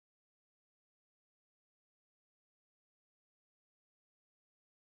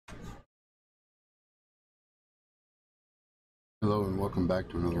Hello and welcome back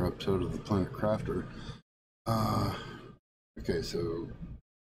to another episode of the Planet Crafter. Okay, so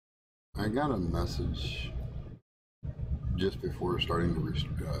I got a message just before starting to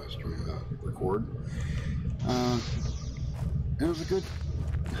record. It was a good,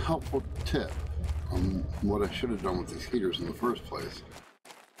 helpful tip on what I should have done with these heaters in the first place.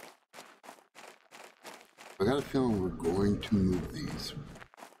 I got a feeling we're going to move these.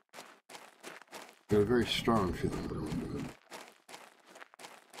 I got a very strong feeling we're going to move them.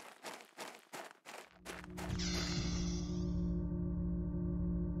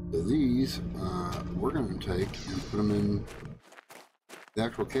 So these, we're going to take and put them in the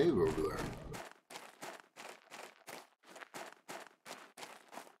actual cave over there.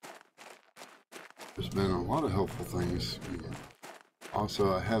 There's been a lot of helpful things.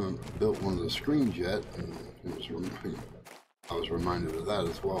 Also, I haven't built one of the screens yet, and I was reminded of that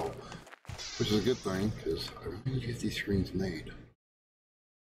as well, which is a good thing because I really need to get these screens made.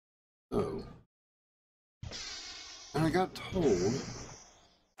 So, and I got told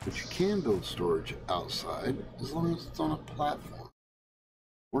that you can build storage outside as long as it's on a platform.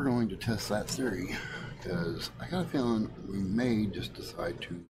 We're going to test that theory because I got a feeling we may just decide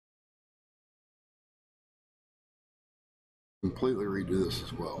to completely redo this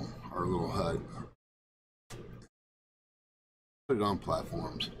as well, our little hut. Put it on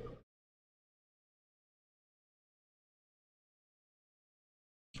platforms.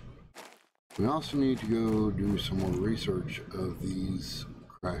 We also need to go do some more research of these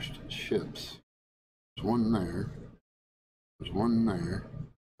crashed ships. There's one there. There's one there.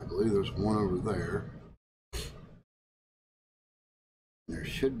 I believe there's one over there. There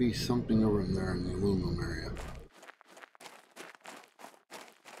should be something over in there in the aluminum area.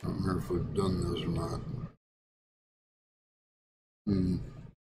 I don't remember if we've done those or not.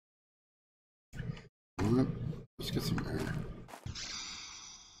 Alright, let's get some air.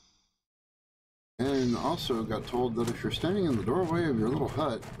 And also got told that if you're standing in the doorway of your little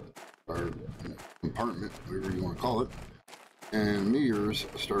hut, or compartment, whatever you want to call it, and meteors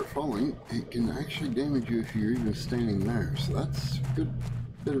start falling, it can actually damage you if you're even standing there. So that's a good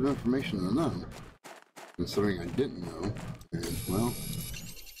bit of information to know, considering I didn't know. And, well,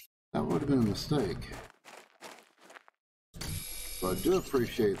 that would have been a mistake. So I do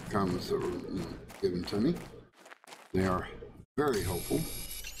appreciate the comments that were given to me. They are very helpful.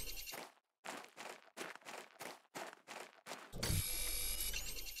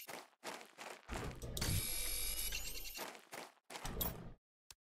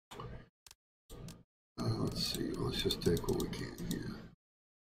 Let's see, let's just take what we can here.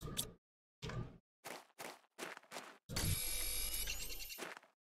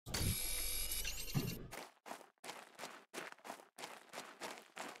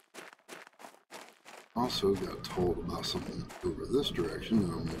 Also got told about something over this direction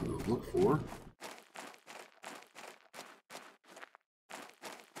that I'm going to go look for.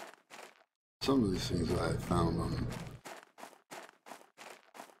 Some of these things I have found on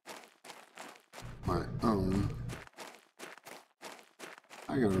my own.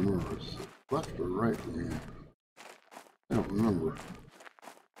 I gotta remember, is it left or right from here? I don't remember.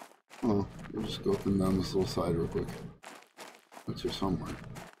 Oh, we'll just go up and down this little side real quick. It's here somewhere.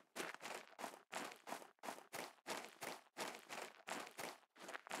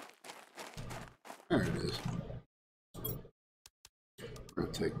 There it is. We're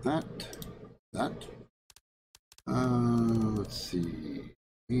gonna take that. Let's see.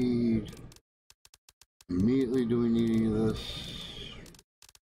 Immediately, do we need any of this?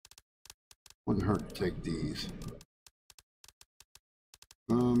 Wouldn't hurt to take these.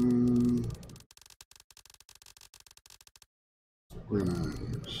 We're gonna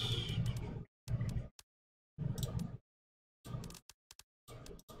use.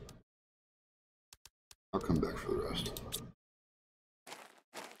 I'll come back for the rest.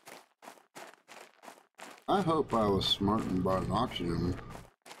 I hope I was smart and bought an oxygen.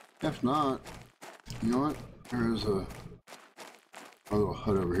 If not, you know what? There's a little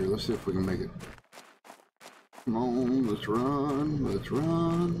hut over here. Let's see if we can make it. Come on, let's run, let's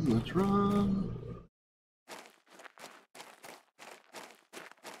run, let's run.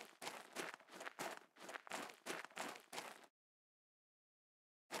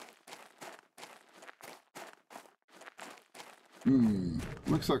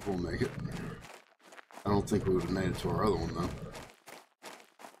 Looks like we'll make it. I don't think we would have made it to our other one, though.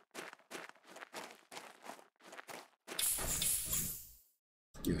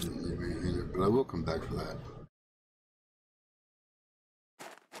 You didn't leave anything there, but I will come back for that.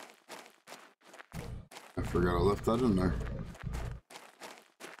 I forgot I left that in there.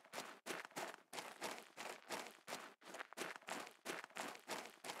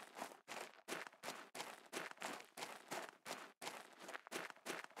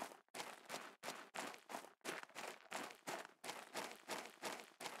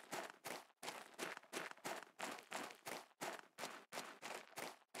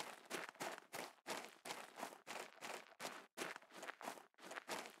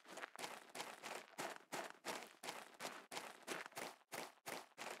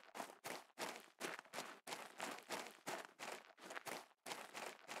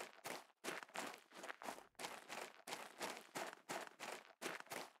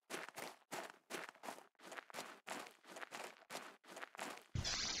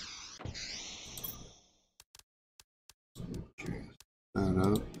 Add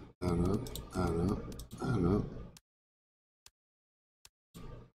up, add up, add up, add up.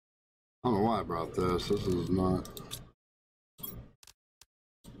 I don't know why I brought this. This is not.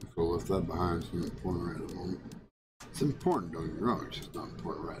 I'll lift that behind. It's not important right at the moment. It's important, don't get me wrong. It's just not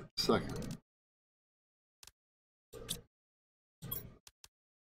important right at the second.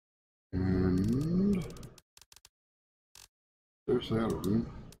 And seriously, out of room.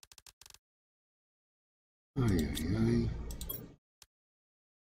 Ay, ay, ay.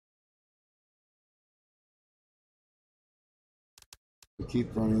 We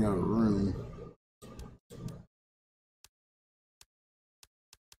keep running out of room.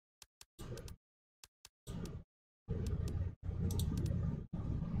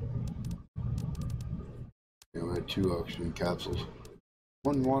 Yeah, we had 2 oxygen capsules.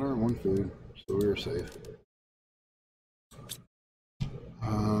 1 water and 1 food, so we were safe.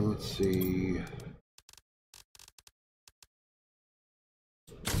 Let's see.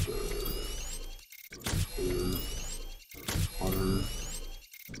 Water.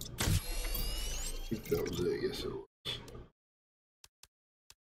 I think that was it. Yes, it was.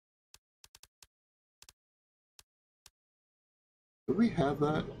 Did we have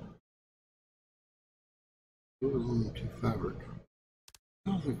that? It was on 2 fabric.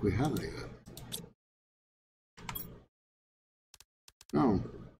 I don't think we have that yet. No,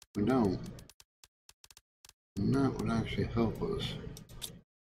 we don't. And that would actually help us.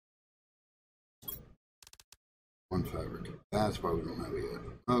 1 fabric. That's why we don't have it yet.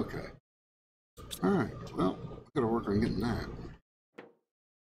 Okay. Alright, well, we gotta work on getting that.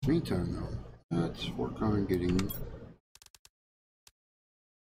 Meantime, though, let's work on getting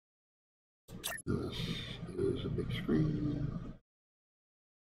this. Is a big screen.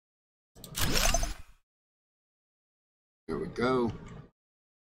 There we go.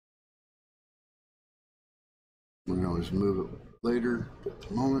 We can always move it later, but at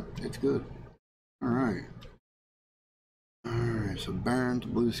the moment, it's good. Alright. Alright, so barren to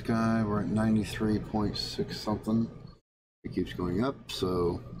blue sky, we're at 93.6 something. It keeps going up,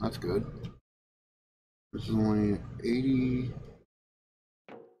 so that's good. This is only 80.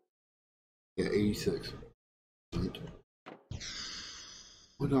 Yeah, 86.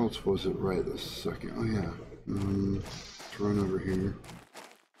 What else was it right this second? Oh yeah. Let's run over here.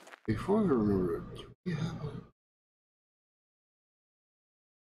 Before I remember it, do we have a...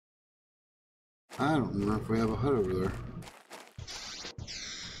 I don't remember if we have a hut over there.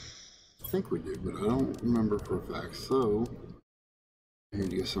 I think we do, but I don't remember for a fact. So I need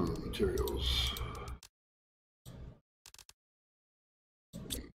to get some of the materials.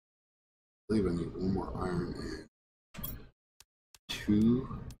 I believe I need 1 more iron and 2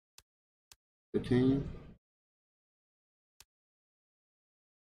 titanium.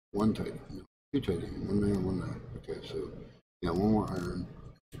 1 titanium. No, 2 titanium. 1 iron, 1 iron. Okay, so yeah, 1 more iron,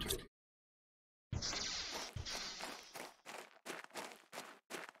 2 titanium.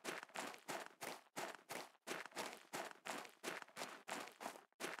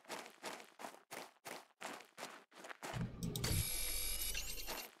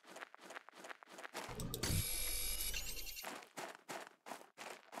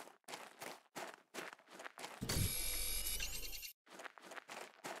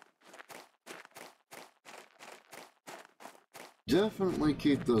 Definitely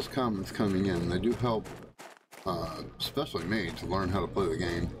keep those comments coming in. They do help, especially me, to learn how to play the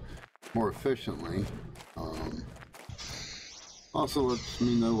game more efficiently. Also lets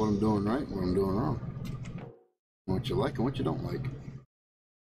me know what I'm doing right and what I'm doing wrong, what you like and what you don't like.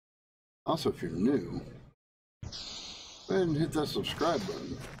 Also, if you're new, go ahead and hit that subscribe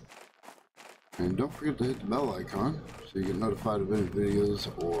button. And don't forget to hit the bell icon so you get notified of any videos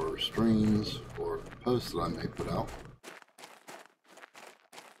or streams or posts that I may put out.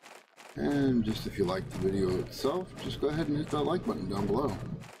 And just if you like the video itself, just go ahead and hit that like button down below.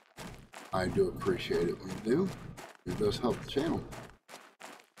 I do appreciate it when you do. It does help the channel.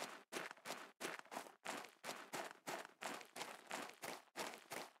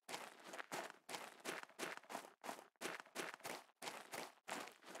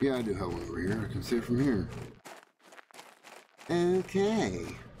 Yeah, I do have one over here. I can see it from here. Okay.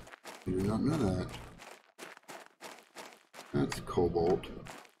 I did not know that. That's cobalt.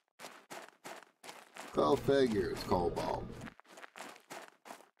 Go figure, it's cobalt.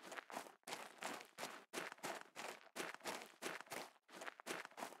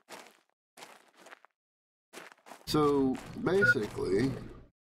 So basically,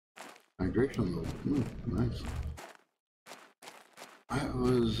 hydration level, nice. I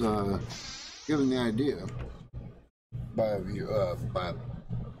was given the idea by a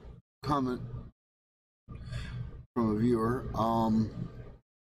comment from a viewer.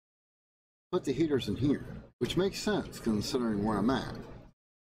 Put the heaters in here, which makes sense considering where I'm at.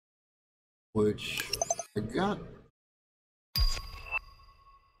 Which I got.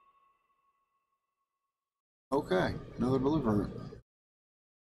 Okay, another believer.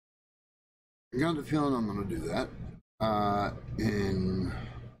 I got the feeling I'm going to do that in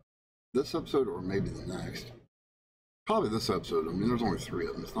this episode or maybe the next. Probably this episode. I mean, there's only 3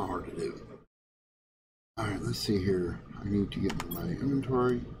 of them. It's not hard to do. Alright, let's see here. I need to get my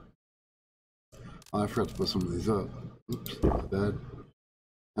inventory. Oh, I forgot to put some of these up. Oops, my bad.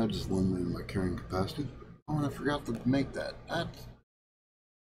 I just limited my carrying capacity. Oh, and I forgot to make that. That's...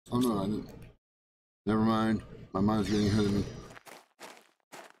 Oh no, I didn't. Never mind. My mind's getting ahead of me.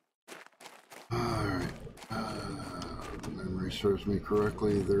 Alright. Memory serves me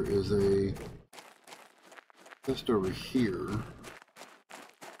correctly. There is a chest over here.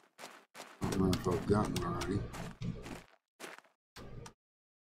 I don't remember if I've gotten it already.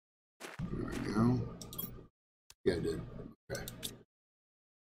 There we go. Yeah, I did. Okay.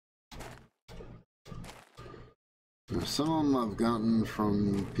 Now, some of them I've gotten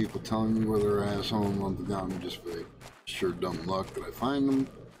from people telling me where they're at. Some of them I've gotten just by sheer dumb luck that I find them.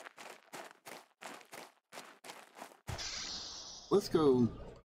 Let's go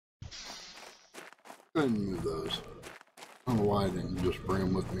ahead and move those. I don't know why I didn't just bring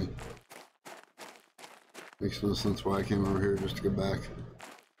them with me. Makes no sense why I came over here just to go back.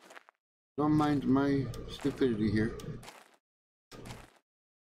 Don't mind my stupidity here.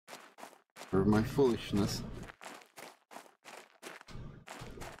 Or my foolishness.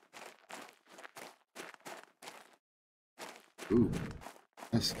 Ooh,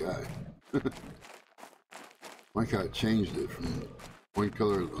 nice guy. Like how it changed it from one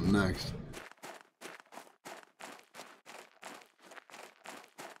color to the next.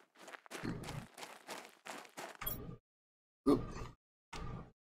 Oh.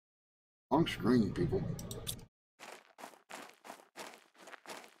 Long screen, people.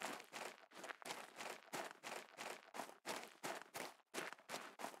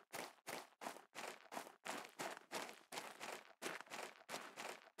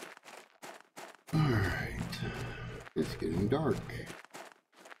 Alright. It's getting dark.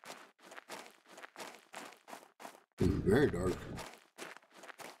 It's very dark.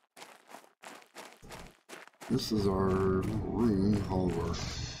 This is our room, all of our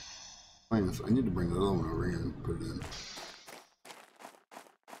plants. I need to bring that other one over here and put it in.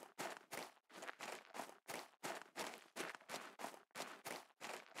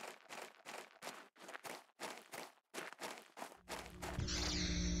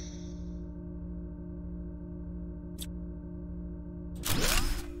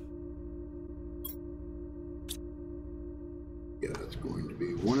 Yeah, that's going to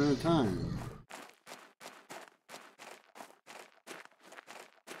be one at a time.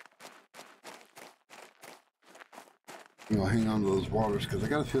 You know, hang on to those waters because I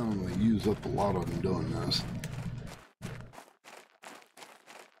got a feeling I'm going to use up a lot of them doing this.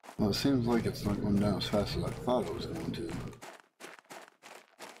 Well, it seems like it's not going down as fast as I thought it was going to.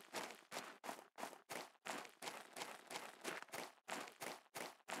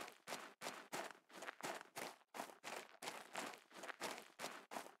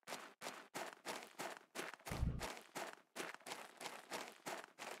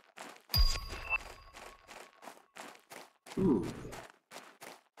 Ooh.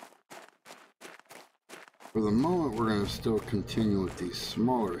 For the moment, we're going to still continue with these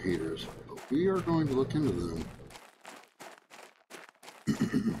smaller heaters, but we are going to look into them.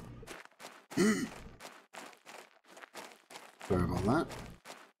 Sorry about that.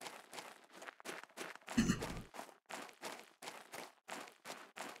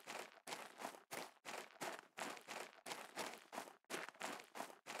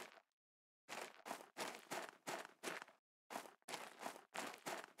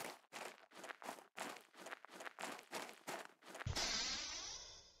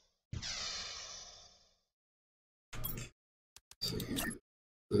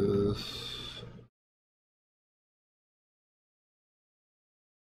 This.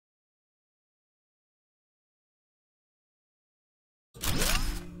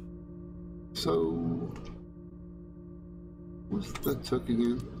 So, what's that took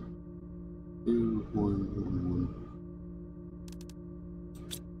again? 2, 1, 1,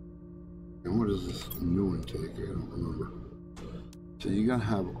 1. And what does this new one take? I don't remember. So you gotta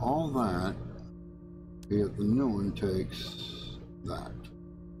have all that. Yet the new one takes that.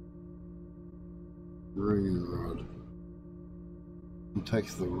 Ring rod. It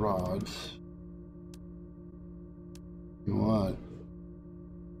takes the rods. You know what?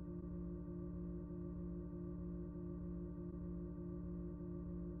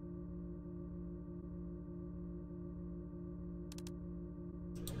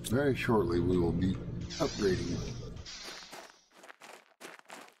 very shortly we will be upgrading.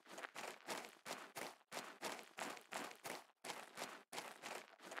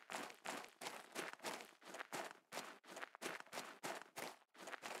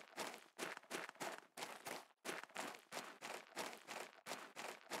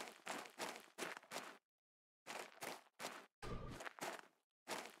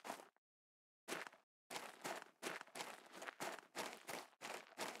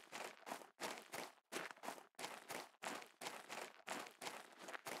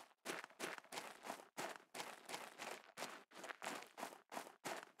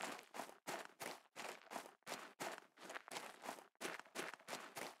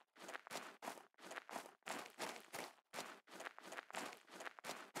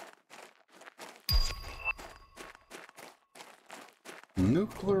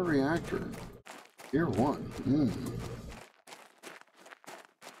 Nuclear reactor, Tier 1.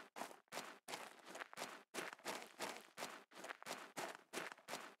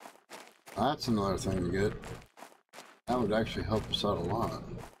 That's another thing to get. That would actually help us out a lot.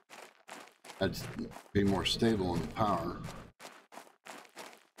 That'd be more stable in the power.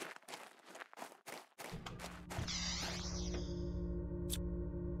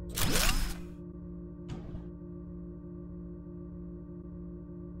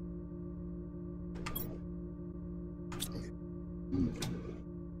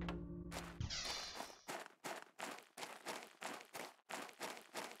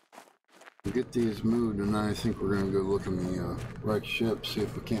 Get these moved, and I think we're gonna go look in the wrecked ship, see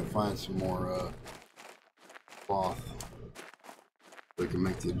if we can't find some more cloth so we can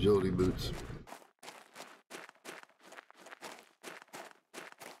make the agility boots.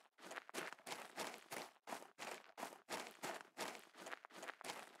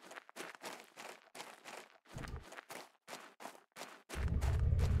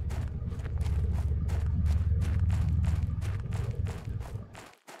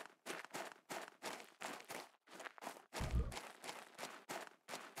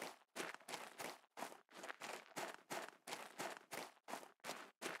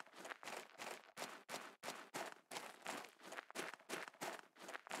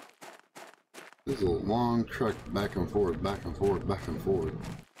 This is a long trek back and forth, back and forth, back and forth.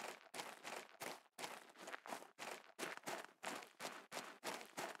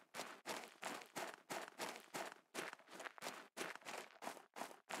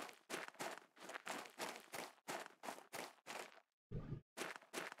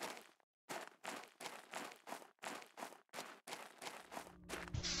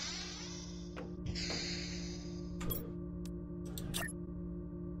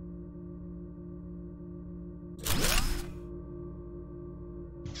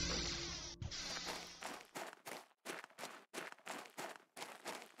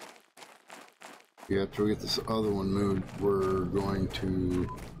 Yeah, after we get this other one moved, we're going to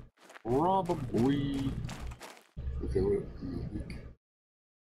probably... Okay, what?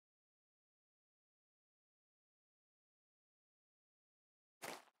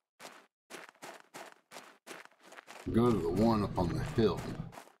 Go to the one up on the hill,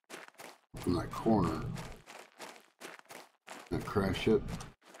 from that corner. That crash it.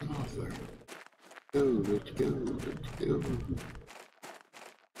 Get off there. Go, let's go, let's go.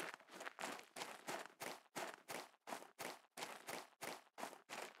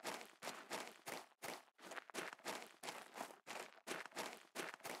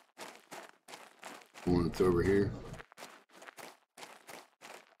 One that's over here.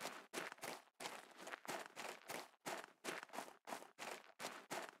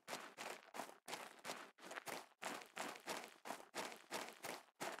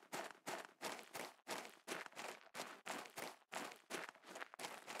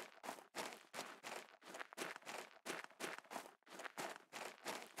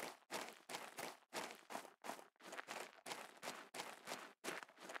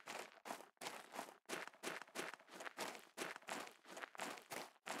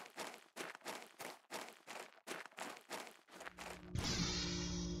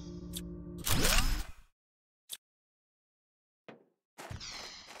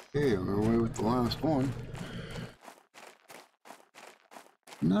 Okay, on our way with the last one.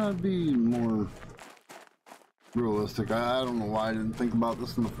 That'd be more realistic. I don't know why I didn't think about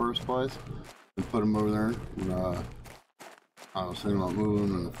this in the first place and put them over there. And, I was thinking about moving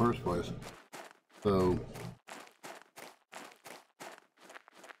them in the first place. So,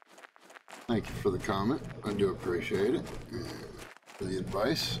 thank you for the comment. I do appreciate it. For the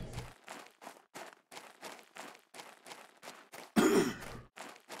advice.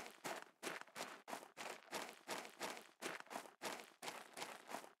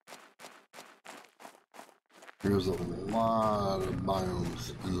 There's a lot of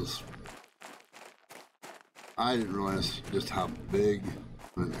biomes in this. I didn't realize just how big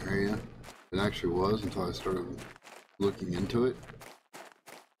of an area it actually was until I started looking into it.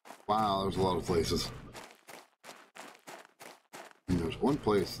 Wow, there's a lot of places. And there's one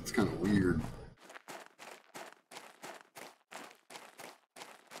place that's kind of weird.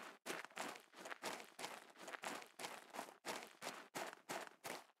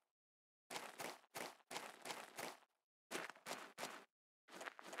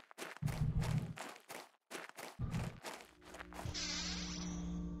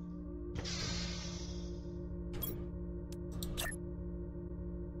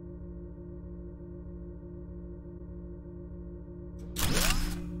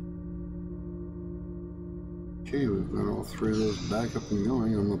 Okay, we've got all three of those back up and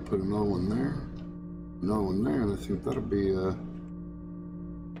going. I'm gonna put another one there, and I think that'll be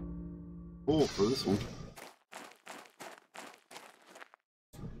full for this one.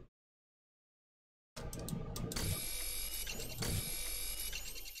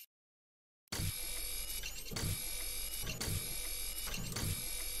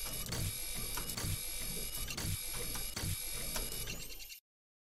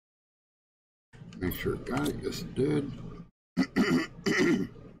 Make sure it got it. Yes, it did.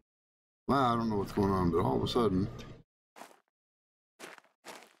 Wow, I don't know what's going on, but all of a sudden,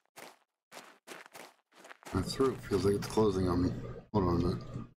 my throat feels like it's closing on me. Hold on a minute.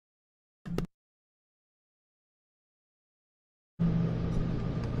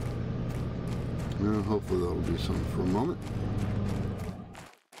 And hopefully that'll do something for a moment.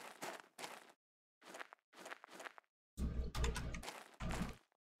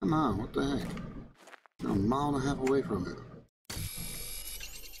 Come on, what the heck? I'm a mile and a half away from it.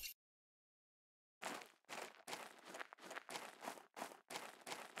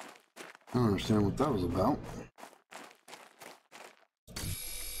 I don't understand what that was about.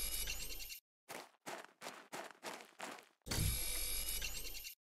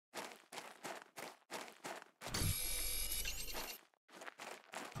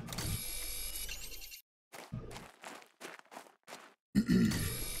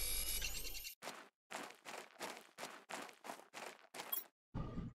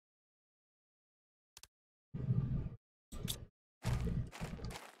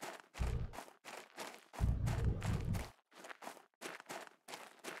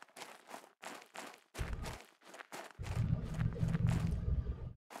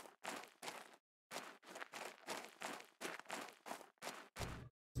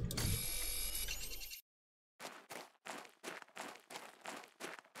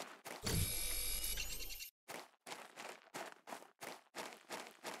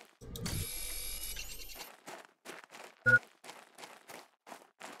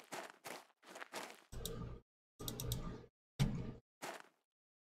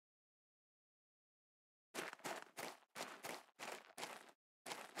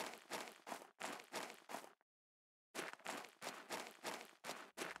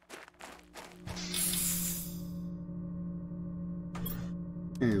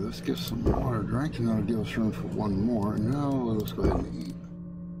 Okay, let's get some water drink, and that'll give us room for one more. Now let's go ahead and eat.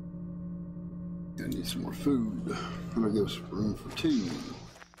 I need some more food. That'll give us room for two.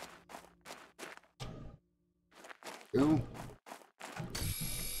 Go.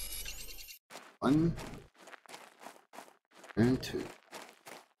 One and two.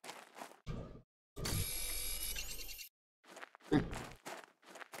 Okay.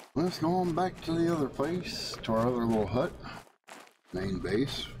 Let's go on back to the other place, to our other little hut. Main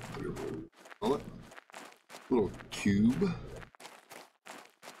base, whatever we'll call it. Little cube.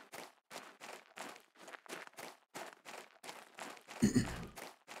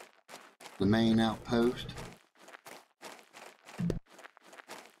 The main outpost.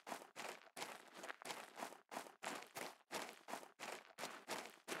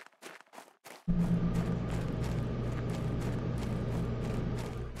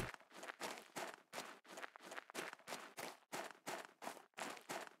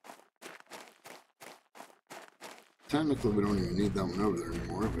 Technically, we don't even need that one over there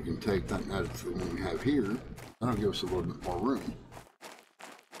anymore. If we can take that and add it to the one we have here, that'll give us a little bit more room.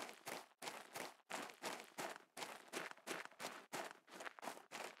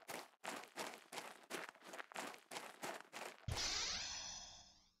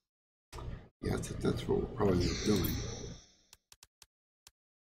 Yeah, I think that's what we'll probably end up doing.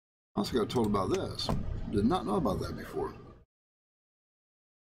 I also got told about this. Did not know about that before.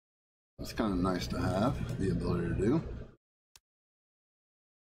 It's kind of nice to have the ability to do.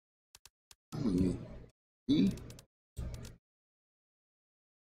 We need E.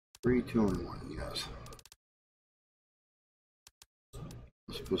 3, 2, and 1, yes.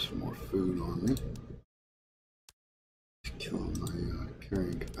 Let's put some more food on me. Killing my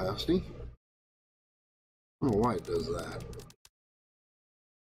carrying capacity. I don't know why it does that.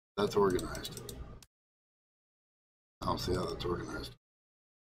 That's organized. I'll see how that's organized.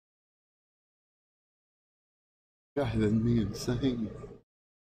 Driving me insane.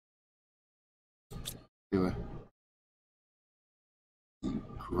 Anyway. You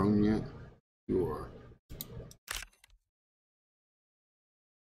grown yet? You are.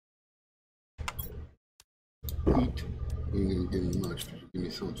 Eat. You ain't gonna give me much, but you give me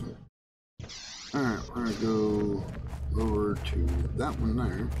something. Alright, we're gonna go over to that one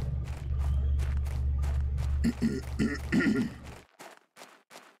there.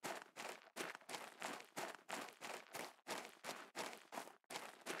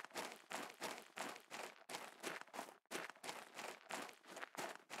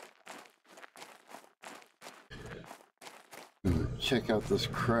 Check out this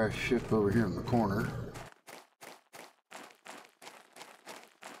crash ship over here in the corner.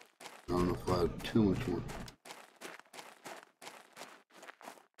 I don't know if I had too much more.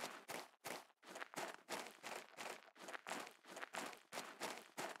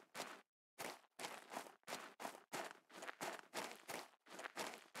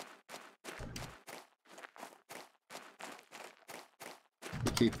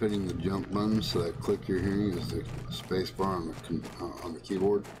 Keep hitting the jump button so that click you're hearing is the space bar on the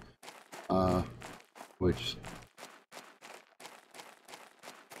keyboard, which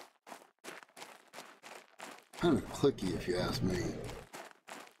kind of clicky if you ask me.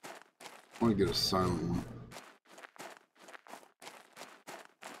 I want to get a silent one.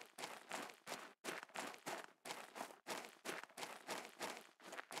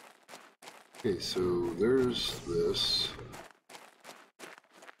 Okay, so there's this.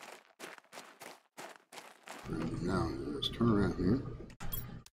 And now let's turn around here.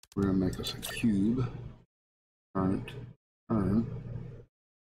 We're gonna make us a cube. Turn it. Turn.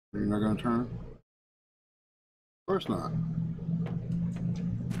 You're not gonna turn? Of course not.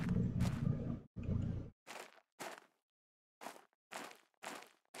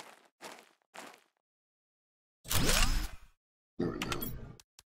 There we go.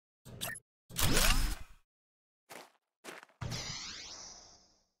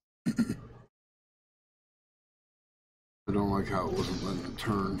 I don't like how it wasn't letting it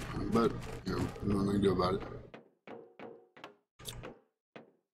turn, but you know, there's nothing to do about it.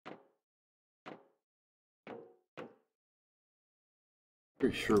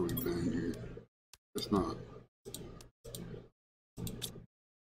 Pretty sure we've been in here. It's not.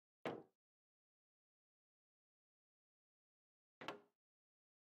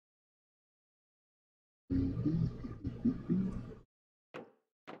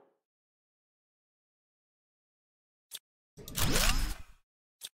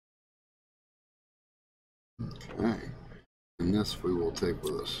 Okay, and this we will take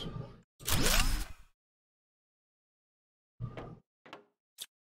with us.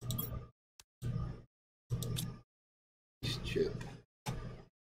 This chip.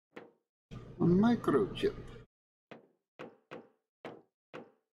 A microchip.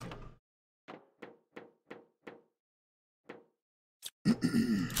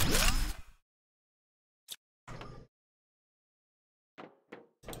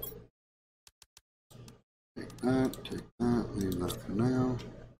 Take that, leave that for now.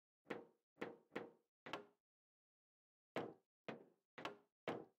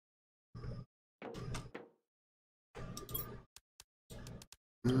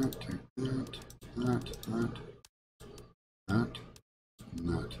 Take that,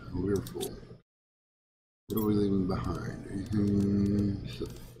 and we're full. What are we leaving behind? Anything?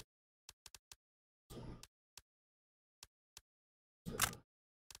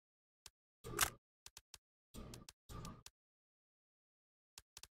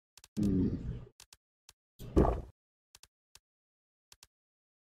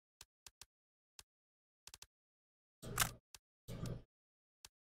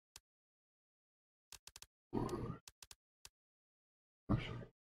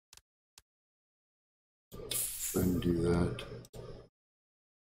 And do that.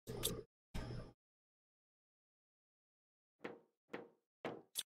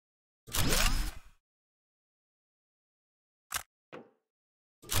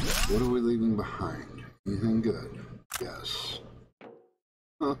 What are we leaving behind? Anything good? Yes.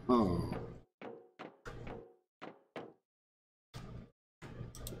 Oh.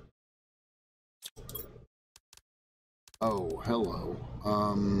 Oh, hello.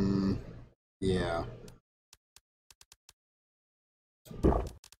 Yeah.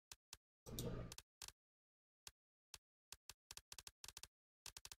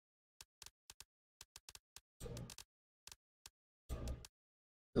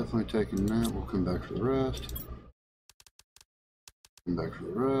 Definitely taking that. We'll come back for the rest. Come back for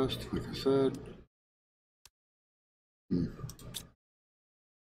the rest, like I said.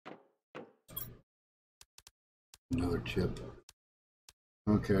 Another chip.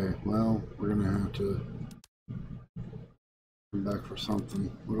 Okay, well, we're gonna have to come back for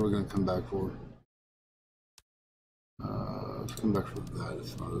something. What are we gonna come back for? Let's come back for that.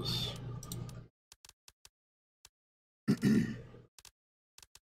 It's not as...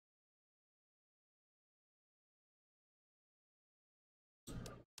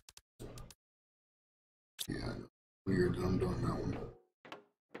 Yeah, weird that I'm doing that one.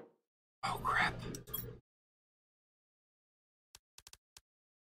 Oh, crap.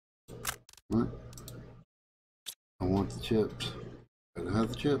 What? I want the chips. Gotta have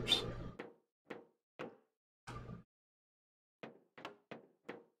the chips.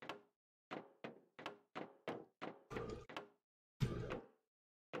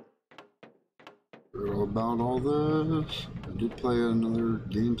 Forgot about all this. I did play another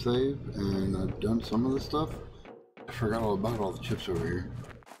game save, and I've done some of the stuff. I forgot all about all the chips over here.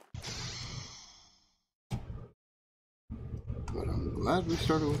 But I'm glad we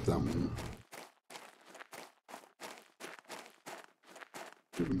started with that one.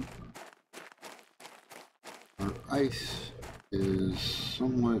 Our ice is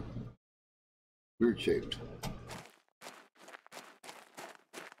somewhat weird shaped.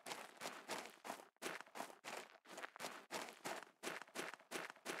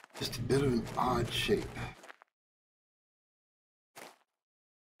 Just a bit of an odd shape.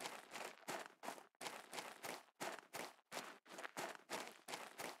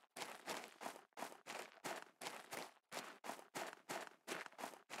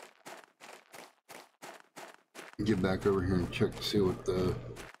 Get back over here and check to see what the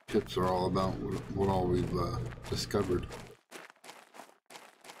chips are all about, what all we've discovered.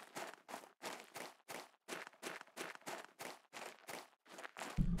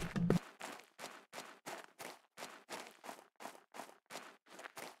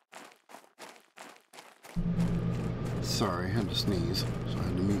 Sorry, I had to sneeze, so I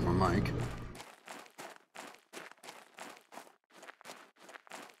had to mute my mic.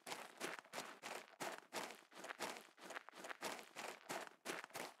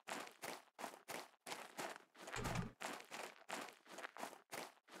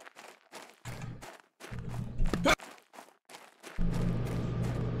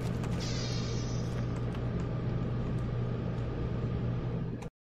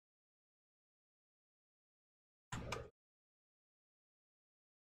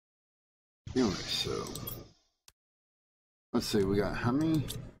 Anyway, so let's see, we got how many?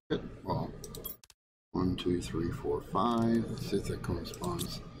 Well, 1, 2, 3, 4, 5. Let's see if that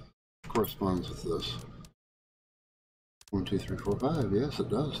corresponds with this. 1, 2, 3, 4, 5. Yes, it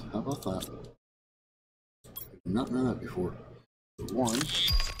does. How about that? I did not know that before. 1.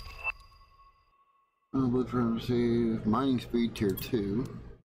 Blueprint received. Mining speed tier 2.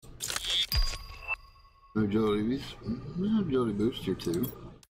 No agility boost tier 2.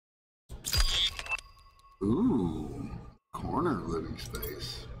 Ooh, corner living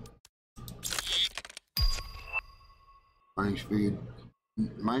space.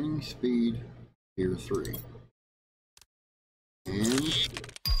 Mining speed tier 3. And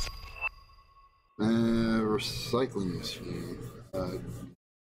recycling machine.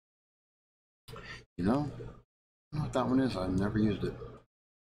 You know, I don't know what that one is. I've never used it.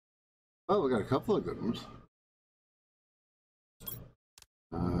 Oh, we got a couple of good ones.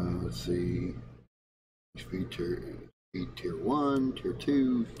 Let's see. Speed tier 1, tier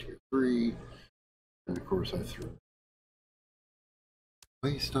 2, tier 3. And of course I threw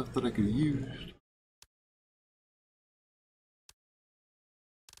away stuff that I could have used.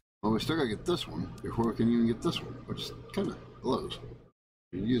 Well, we still gotta get this one before we can even get this one, which kind of blows.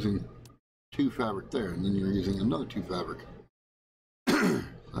 You're using 2 fabric there, and then you're using another 2 fabric.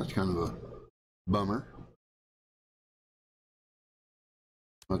 That's kind of a bummer.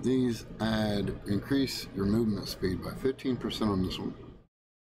 But these increase your movement speed by 15% on this one,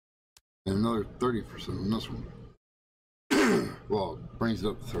 and another 30% on this one. Well, it brings it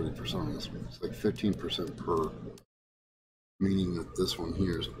up to 30% on this one. It's like 15% per, meaning that this one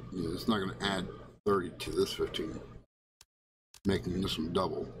here is, you know, it's not going to add 30 to this 15, making this one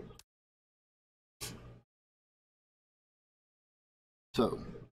double. So,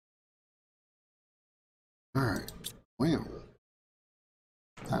 alright, well,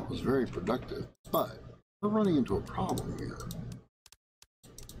 that was very productive, but we're running into a problem here.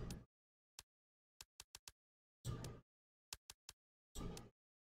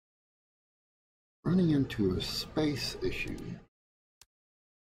 Running into a space issue.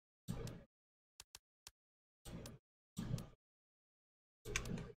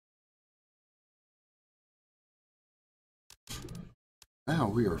 Now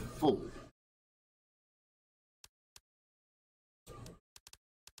we are full.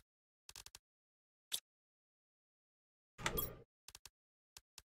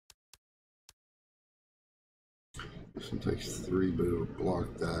 This one takes 3, but it'll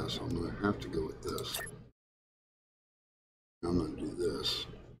block that, so I'm going to have to go with this. I'm going to do this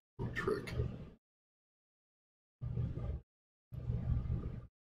little trick.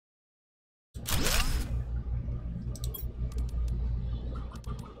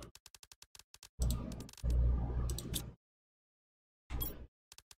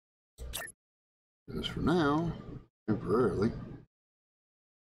 This for now, temporarily.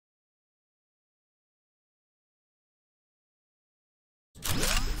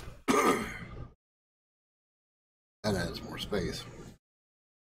 That adds more space.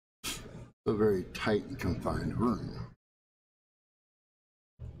 A very tight and confined room.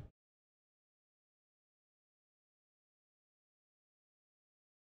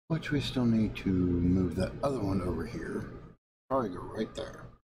 Which we still need to move that other one over here. Probably go right there.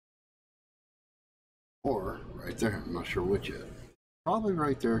 Or right there, I'm not sure which yet. Probably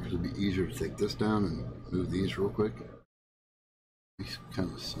right there because it'd be easier to take this down and move these real quick. Makes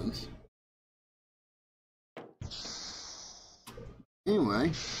kind of sense.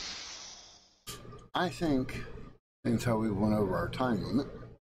 Anyway, I think until we went over our time limit,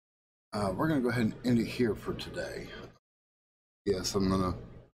 we're going to go ahead and end it here for today. Yes, I'm going to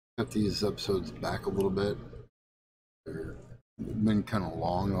cut these episodes back a little bit. They've been kind of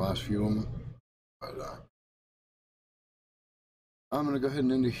long, the last few of them. But I'm going to go ahead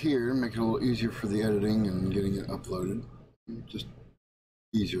and end it here, make it a little easier for the editing and getting it uploaded. Just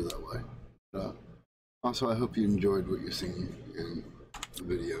easier that way. Also, I hope you enjoyed what you've seen in the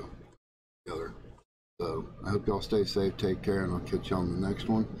video together. So, I hope y'all stay safe, take care, and I'll catch you on the next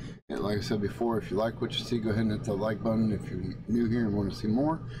one. And like I said before, if you like what you see, go ahead and hit the like button. If you're new here and want to see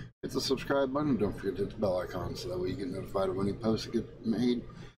more, hit the subscribe button. Don't forget to hit the bell icon so that way you get notified of any posts that get made.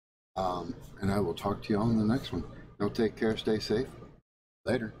 And I will talk to you all in the next one. Y'all take care, stay safe.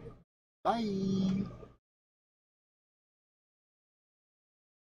 Later. Bye.